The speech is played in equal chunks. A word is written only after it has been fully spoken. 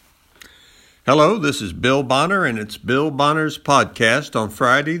Hello, this is Bill Bonner, and it's Bill Bonner's podcast on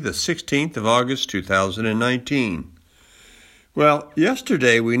Friday, the 16th of August, 2019. Well,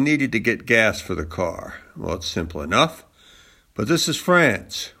 yesterday we needed to get gas for the car. Well, it's simple enough. But this is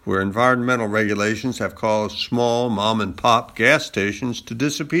France, where environmental regulations have caused small mom-and-pop gas stations to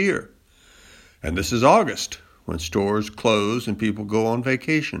disappear. And this is August, when stores close and people go on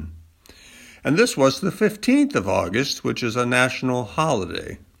vacation. And this was the 15th of August, which is a national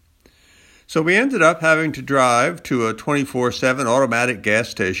holiday. So we ended up having to drive to a 24/7 automatic gas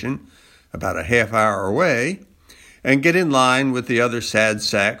station about a half hour away and get in line with the other sad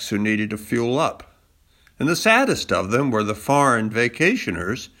sacks who needed to fuel up. And the saddest of them were the foreign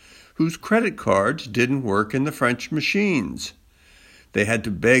vacationers whose credit cards didn't work in the French machines. They had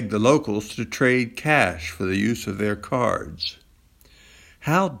to beg the locals to trade cash for the use of their cards.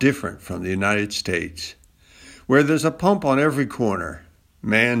 How different from the United States, where there's a pump on every corner,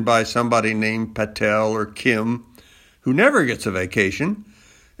 manned by somebody named Patel or Kim, who never gets a vacation,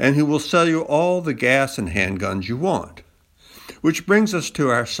 and who will sell you all the gas and handguns you want. Which brings us to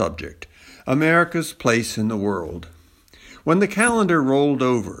our subject, America's place in the world. When the calendar rolled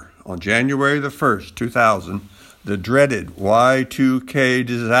over on January the 1st, 2000, the dreaded Y2K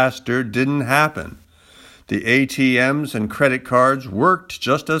disaster didn't happen. The ATMs and credit cards worked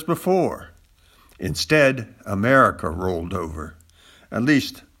just as before. Instead, America rolled over. At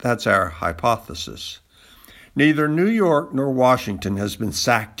least, that's our hypothesis. Neither New York nor Washington has been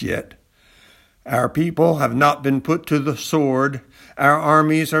sacked yet. Our people have not been put to the sword. Our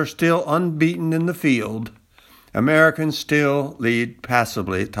armies are still unbeaten in the field. Americans still lead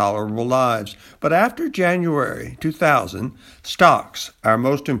passably tolerable lives. But after January 2000, stocks, our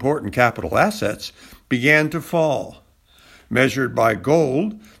most important capital assets, began to fall. Measured by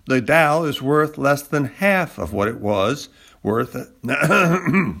gold, the Dow is worth less than half of what it was worth.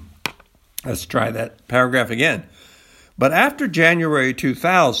 Let's try that paragraph again. But after January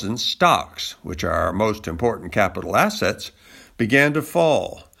 2000, stocks, which are our most important capital assets, began to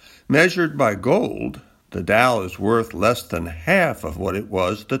fall. Measured by gold, the Dow is worth less than half of what it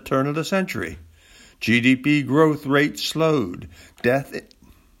was at the turn of the century. GDP growth rate slowed.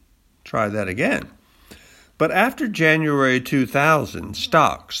 Try that again. But after January 2000,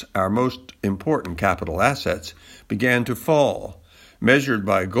 stocks, our most important capital assets, began to fall. Measured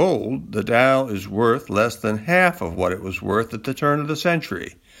by gold, the Dow is worth less than half of what it was worth at the turn of the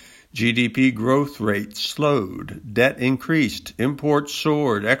century. GDP growth rate slowed. Debt increased. Imports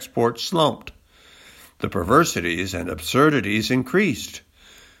soared. Exports slumped. The perversities and absurdities increased.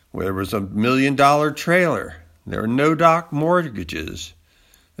 There was $1 million trailer. There were no doc mortgages.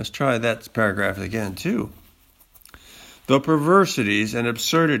 Let's try that paragraph again, too. The perversities and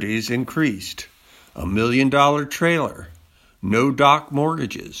absurdities increased. $1 million trailer. No doc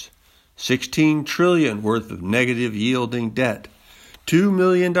mortgages. $16 trillion worth of negative yielding debt. $2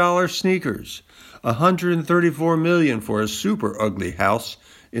 million sneakers. $134 million for a super ugly house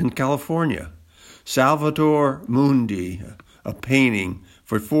in California. Salvator Mundi, a painting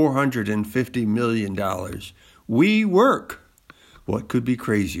for $450 million. We work. What could be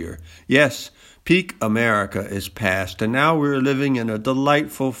crazier? Yes, peak America is past, and now we're living in a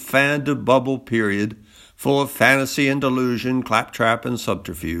delightful fan-to-bubble period full of fantasy and delusion, claptrap and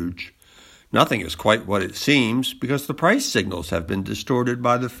subterfuge. Nothing is quite what it seems because the price signals have been distorted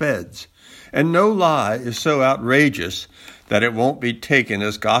by the feds, and no lie is so outrageous that it won't be taken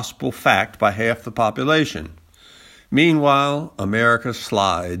as gospel fact by half the population. Meanwhile, America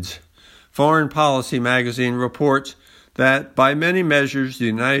slides. Foreign Policy magazine reports that by many measures the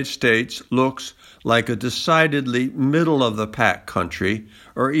United States looks like a decidedly middle-of-the-pack country,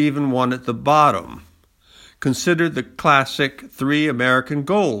 or even one at the bottom. Consider the classic 3 American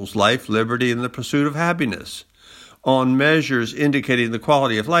goals: life, liberty, and the pursuit of happiness. On measures indicating the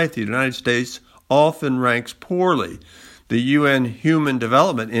quality of life, the United States often ranks poorly. The UN Human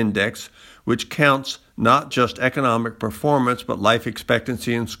Development Index, which counts not just economic performance but life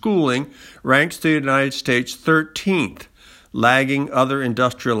expectancy and schooling, ranks the United States 13th, lagging other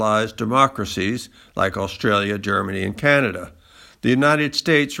industrialized democracies like Australia, Germany, and Canada. The United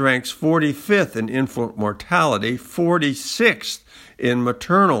States ranks 45th in infant mortality, 46th in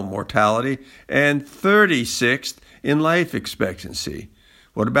maternal mortality, and 36th in life expectancy.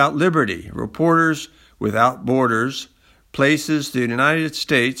 What about liberty? Reporters Without Borders places the United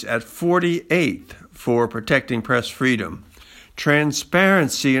States at 48th for protecting press freedom.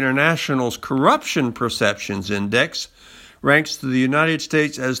 Transparency International's Corruption Perceptions Index ranks the United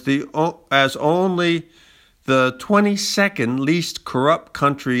States as only the 22nd least corrupt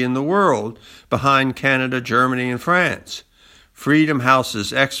country in the world, behind Canada, Germany, and France. Freedom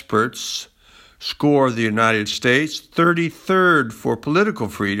House's experts score the United States 33rd for political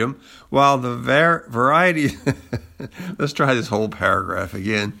freedom, while the variety... Let's try this whole paragraph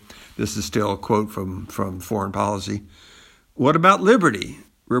again. This is still a quote from Foreign Policy. What about liberty?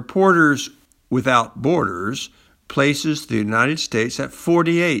 Reporters Without Borders places the United States at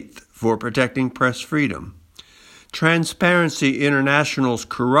 48th for protecting press freedom. Transparency International's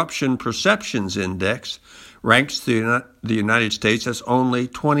Corruption Perceptions Index ranks the United States as only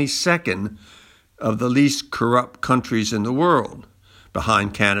 22nd of the least corrupt countries in the world,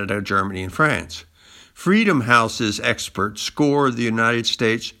 behind Canada, Germany, and France. Freedom House's experts score the United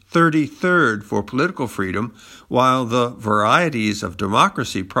States 33rd for political freedom, while the Varieties of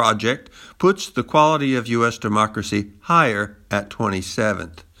Democracy Project puts the quality of U.S. democracy higher at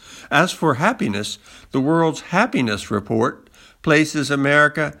 27th. As for happiness, the World's Happiness Report places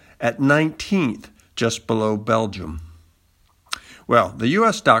America at 19th, just below Belgium. Well, the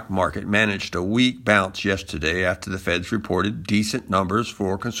U.S. stock market managed a weak bounce yesterday after the Feds reported decent numbers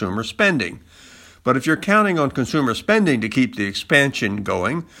for consumer spending. But if you're counting on consumer spending to keep the expansion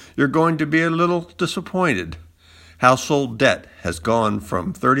going, you're going to be a little disappointed. Household debt has gone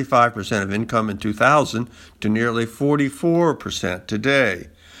from 35% of income in 2000 to nearly 44% today,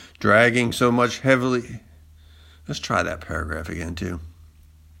 dragging so much heavily. Let's try that paragraph again, too.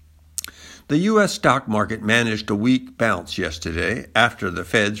 The U.S. stock market managed a weak bounce yesterday after the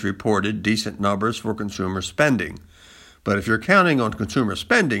Feds reported decent numbers for consumer spending. But if you're counting on consumer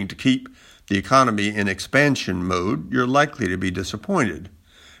spending to keep the economy in expansion mode, you're likely to be disappointed.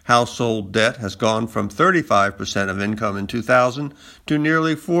 Household debt has gone from 35% of income in 2000 to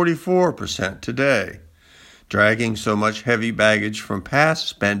nearly 44% today. Dragging so much heavy baggage from past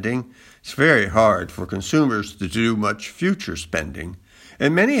spending, it's very hard for consumers to do much future spending.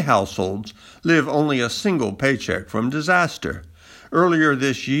 And many households live only a single paycheck from disaster. Earlier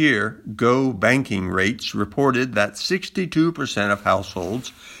this year, Go Banking Rates reported that 62% of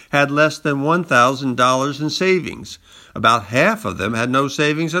households had less than $1,000 in savings. About half of them had no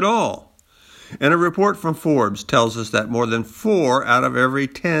savings at all. And a report from Forbes tells us that more than 4 out of every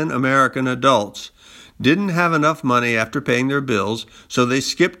 10 American adults didn't have enough money after paying their bills, so they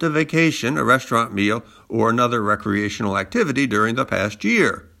skipped a vacation, a restaurant meal, or another recreational activity during the past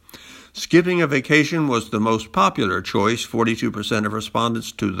year. Skipping a vacation was the most popular choice. 42% of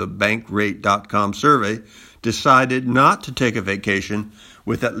respondents to the Bankrate.com survey decided not to take a vacation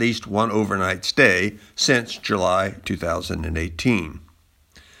with at least one overnight stay since July 2018.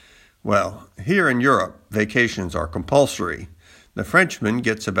 Well, here in Europe, vacations are compulsory. The Frenchman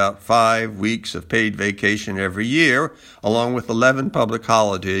gets about 5 weeks of paid vacation every year, along with 11 public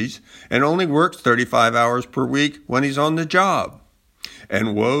holidays, and only works 35 hours per week when he's on the job.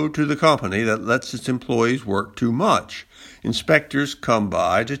 And woe to the company that lets its employees work too much. Inspectors come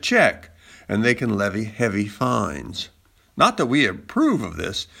by to check, and they can levy heavy fines. Not that we approve of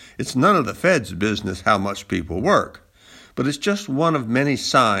this. It's none of the Fed's business how much people work. But it's just one of many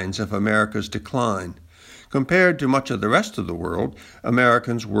signs of America's decline. Compared to much of the rest of the world,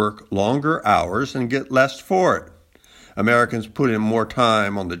 Americans work longer hours and get less for it. Americans put in more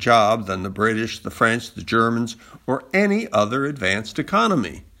time on the job than the British, the French, the Germans, or any other advanced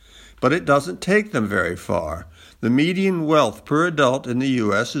economy. But it doesn't take them very far. The median wealth per adult in the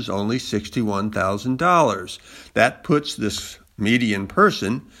U.S. is only $61,000. That puts this median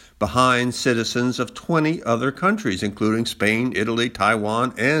person behind citizens of 20 other countries, including Spain, Italy,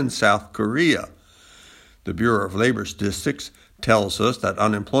 Taiwan, and South Korea. The Bureau of Labor Statistics tells us that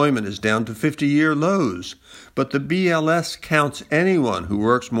unemployment is down to 50-year lows, but the BLS counts anyone who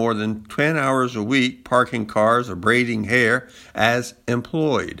works more than 10 hours a week parking cars or braiding hair as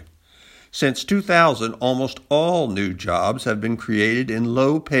employed. Since 2000, almost all new jobs have been created in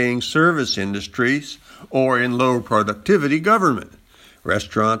low-paying service industries or in low-productivity government.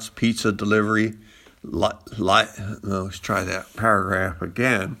 Restaurants, pizza delivery, let's try that paragraph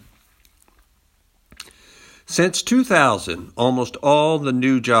again. Since 2000, almost all the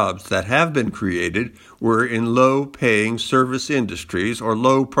new jobs that have been created were in low-paying service industries or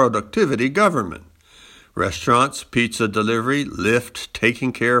low-productivity government. Restaurants, pizza delivery, Lyft,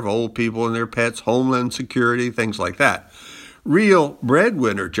 taking care of old people and their pets, homeland security, things like that. Real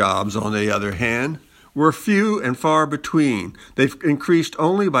breadwinner jobs, on the other hand, were few and far between. They've increased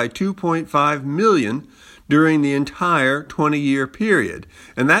only by 2.5 million during the entire 20-year period.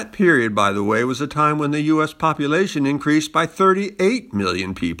 And that period, by the way, was a time when the U.S. population increased by 38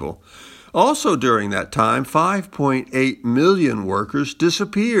 million people. Also during that time, 5.8 million workers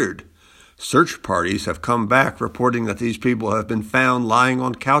disappeared. Search parties have come back reporting that these people have been found lying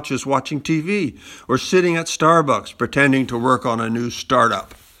on couches watching TV or sitting at Starbucks pretending to work on a new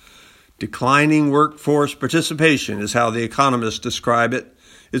startup. Declining workforce participation is how the economists describe it.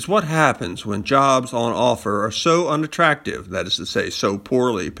 It's what happens when jobs on offer are so unattractive, that is to say, so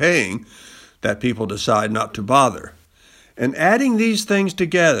poorly paying, that people decide not to bother. And adding these things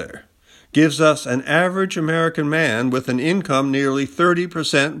together gives us an average American man with an income nearly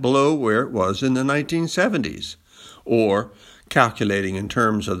 30% below where it was in the 1970s. Or, calculating in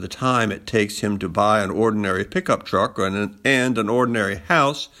terms of the time it takes him to buy an ordinary pickup truck and an ordinary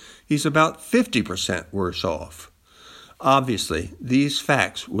house, he's about 50% worse off. Obviously, these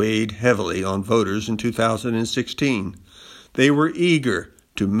facts weighed heavily on voters in 2016. They were eager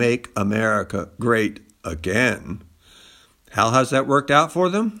to make America great again. How has that worked out for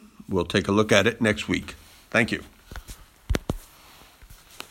them? We'll take a look at it next week. Thank you.